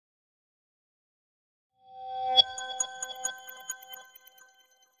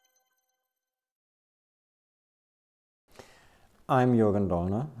I'm Jürgen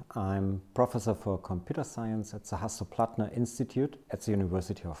Döllner. I'm Professor for Computer Science at the Hasso Plattner Institute at the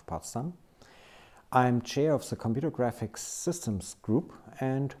University of Potsdam. I'm Chair of the Computer Graphics Systems Group,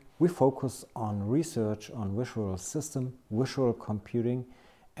 and we focus on research on visual system, visual computing,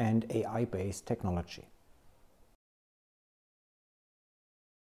 and AI-based technology.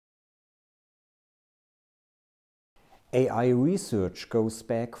 AI research goes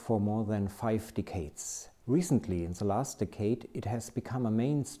back for more than 5 decades. Recently, in the last decade, it has become a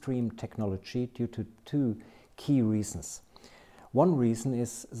mainstream technology due to 2 key reasons. One reason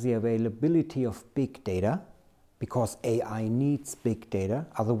is the availability of big data, because AI needs big data,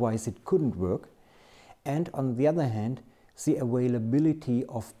 otherwise it couldn't work. And on the other hand, the availability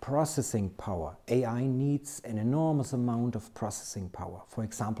of processing power. AI needs an enormous amount of processing power. For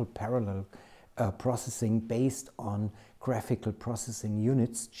example, parallel processing based on graphical processing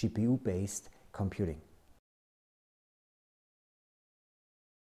units, GPU-based computing.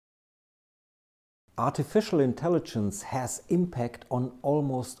 Artificial intelligence has impact on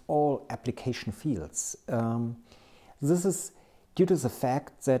almost all application fields. This is due to the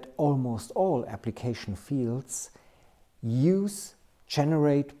fact that almost all application fields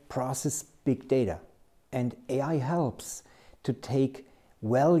generate, process big data. And AI helps to take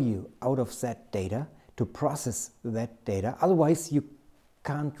value out of that data, to process that data. Otherwise, you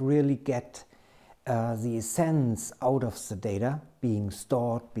can't really get the essence out of the data being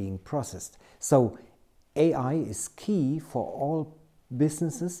stored, being processed. So AI is key for all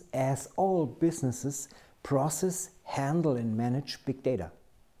businesses, as all businesses process, handle and manage big data.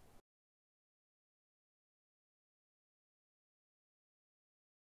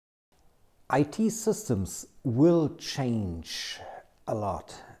 IT systems will change a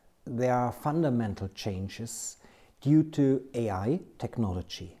lot. There are fundamental changes due to AI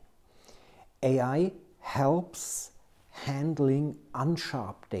technology. AI helps handling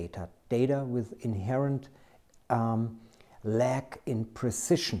unsharp data, data with inherent lack in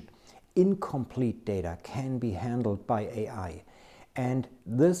precision. Incomplete data can be handled by AI. And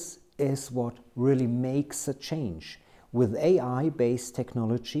this is what really makes a change. With AI-based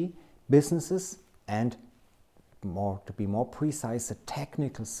technology, businesses and to be more precise, the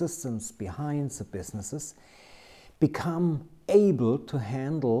technical systems behind the businesses become able to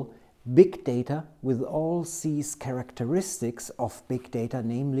handle big data with all these characteristics of big data,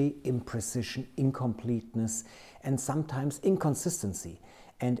 namely imprecision, incompleteness, and sometimes inconsistency.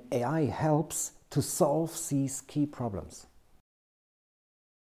 And AI helps to solve these key problems.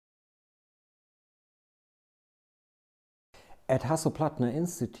 At Hasso Plattner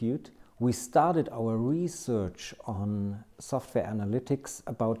Institute, we started our research on software analytics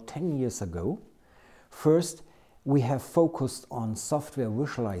about 10 years ago. First, we have focused on software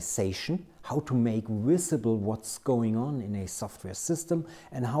visualization, how to make visible what's going on in a software system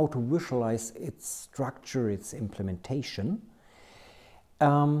and how to visualize its structure, its implementation.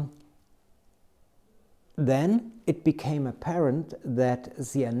 Then it became apparent that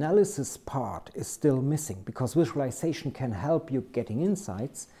the analysis part is still missing, because visualization can help you getting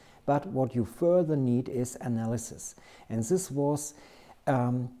insights, but what you further need is analysis. And this was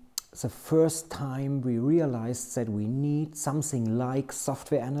the first time we realized that we need something like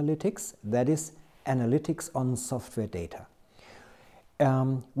software analytics, that is, analytics on software data.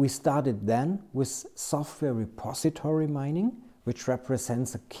 We started then with software repository mining, which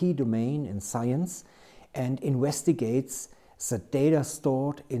represents a key domain in science and investigates the data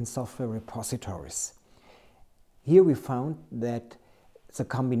stored in software repositories. Here we found that the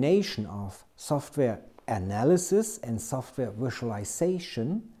combination of software analysis and software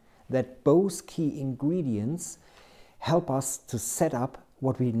visualization, that both key ingredients help us to set up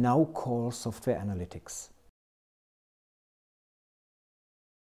what we now call software analytics.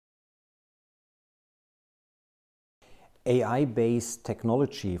 AI-based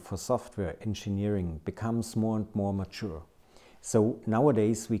technology for software engineering becomes more and more mature. So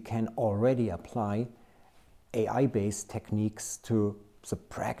nowadays we can already apply AI-based techniques to the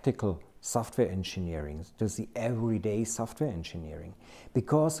practical software engineering, to the everyday software engineering,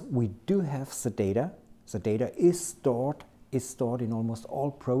 because we do have the data. The data is stored in almost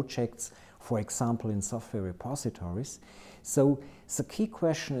all projects, for example in software repositories. So the key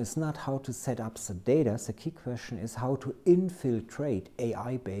question is not how to set up the data, the key question is how to infiltrate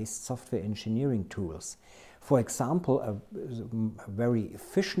AI-based software engineering tools. For example, a very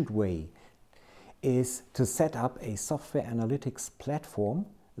efficient way is to set up a software analytics platform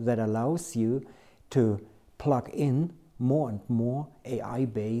that allows you to plug in more and more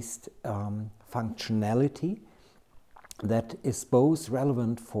AI-based functionality that is both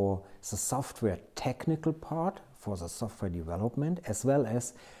relevant for the software technical part, for the software development as well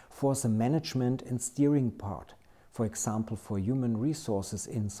as for the management and steering part, for example, for human resources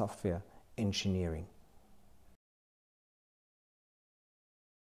in software engineering.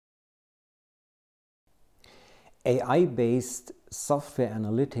 AI-based software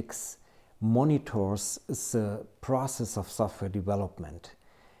analytics monitors the process of software development.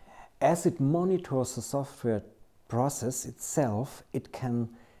 As it monitors the software process itself, it can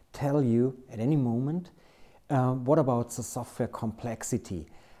tell you at any moment what about the software complexity,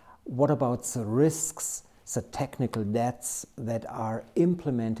 what about the risks, the technical debts that are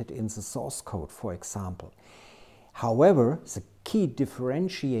implemented in the source code, for example. However, the key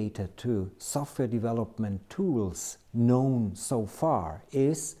differentiator to software development tools known so far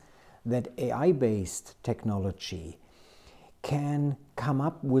is that AI-based technology can come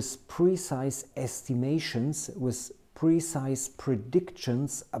up with precise estimations, with precise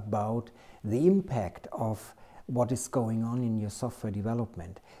predictions about the impact of what is going on in your software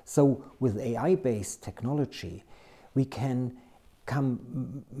development. So with AI-based technology, we can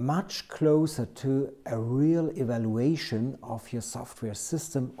come much closer to a real evaluation of your software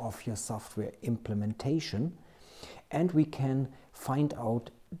system, of your software implementation, and we can find out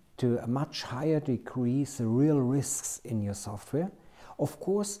to a much higher degree the real risks in your software. Of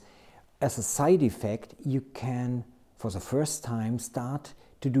course, as a side effect, you can, for the first time, start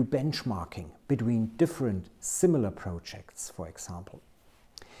to do benchmarking between different similar projects, for example.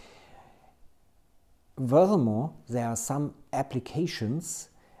 Furthermore, there are some applications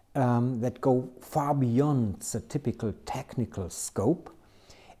that go far beyond the typical technical scope.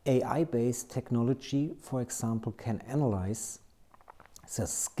 AI-based technology, for example, can analyze the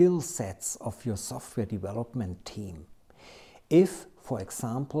skill sets of your software development team. If, for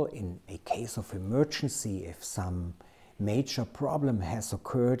example, in a case of emergency, if some major problem has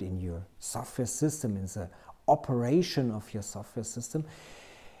occurred in your software system, in the operation of your software system,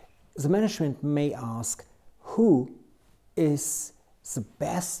 the management may ask who is the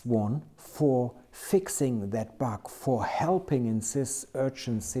best one for fixing that bug, for helping in this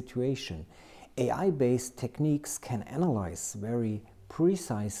urgent situation. AI-based techniques can analyze very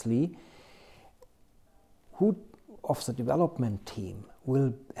precisely who of the development team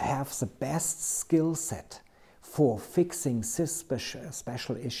will have the best skill set for fixing this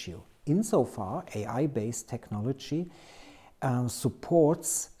special issue. Insofar, AI-based technology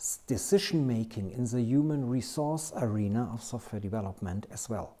supports decision-making in the human resource arena of software development as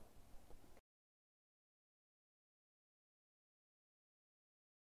well.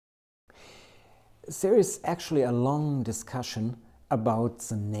 There is actually a long discussion about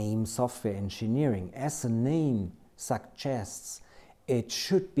the name software engineering. As the name suggests, it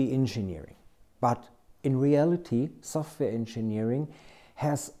should be engineering. But in reality, software engineering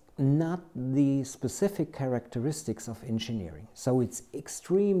has not the specific characteristics of engineering. So it's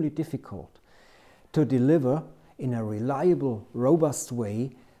extremely difficult to deliver in a reliable, robust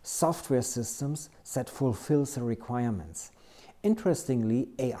way software systems that fulfill the requirements. Interestingly,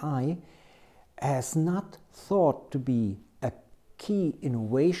 AI has not thought to be a key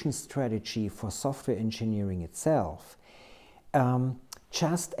innovation strategy for software engineering itself.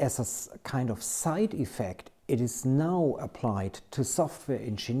 Just as a kind of side effect, it is now applied to software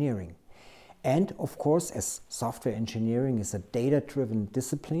engineering. And of course, as software engineering is a data-driven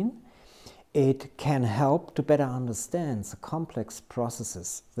discipline, it can help to better understand the complex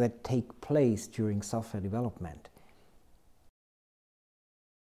processes that take place during software development.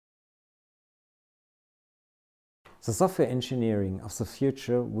 The software engineering of the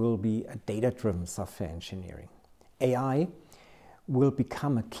future will be a data-driven software engineering. AI will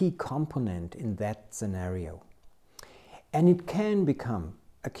become a key component in that scenario. And it can become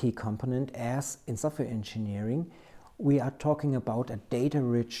a key component as in software engineering we are talking about a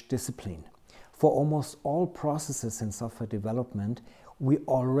data-rich discipline. For almost all processes in software development we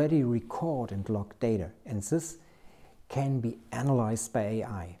already record and log data, and this can be analyzed by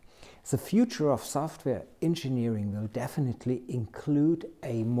AI. The future of software engineering will definitely include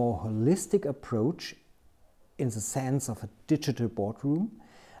a more holistic approach in the sense of a digital boardroom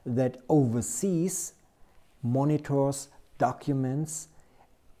that oversees, monitors, documents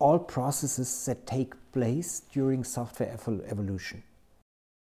all processes that take place during software evolution.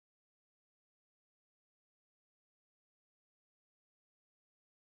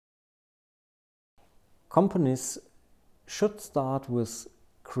 Companies should start with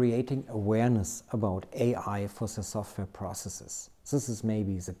creating awareness about AI for their software processes. This is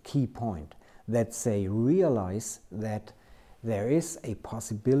maybe the key point, that they realize that there is a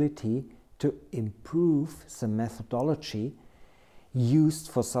possibility to improve the methodology used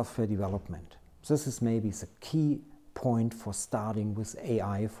for software development. This is maybe the key point for starting with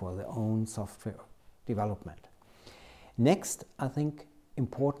AI for their own software development. Next, I think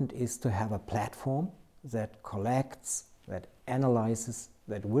important is to have a platform that collects, that analyzes,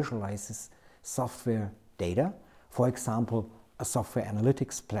 that visualizes software data. For example, a software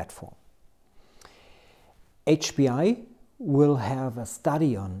analytics platform. HPI will have a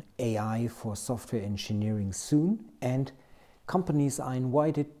study on AI for software engineering soon, and companies are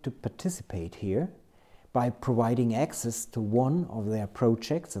invited to participate here by providing access to one of their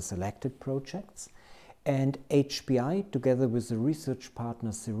projects, the selected projects. And HPI, together with the research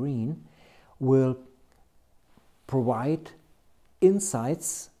partner Serene, will provide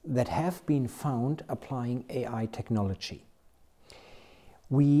insights that have been found applying AI technology.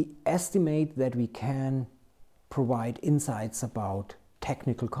 We estimate that we can provide insights about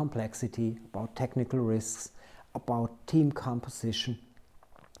technical complexity, about technical risks, about team composition,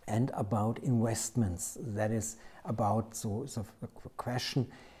 and about investments. That is about the question,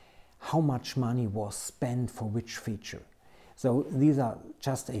 how much money was spent for which feature. So these are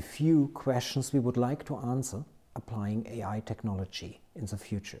just a few questions we would like to answer applying AI technology in the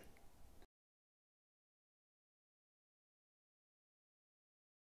future.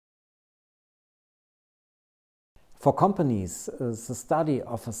 For companies, the study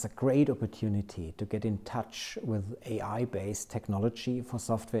offers a great opportunity to get in touch with AI-based technology for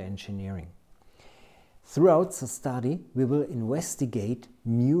software engineering. Throughout the study, we will investigate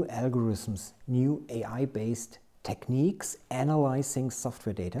new algorithms, new AI-based techniques analyzing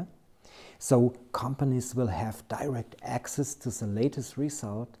software data. So companies will have direct access to the latest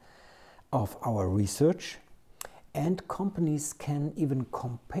result of our research, and companies can even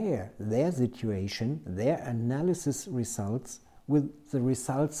compare their situation, their analysis results, with the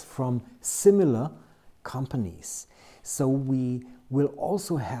results from similar companies. So we will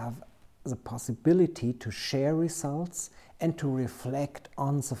also have the possibility to share results and to reflect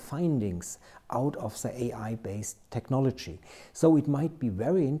on the findings out of the AI-based technology. So it might be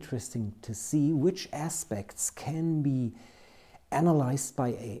very interesting to see which aspects can be analyzed by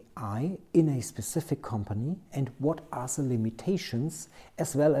AI in a specific company and what are the limitations,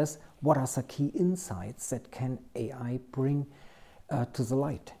 as well as what are the key insights that can AI bring to the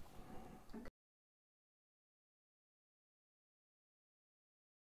light.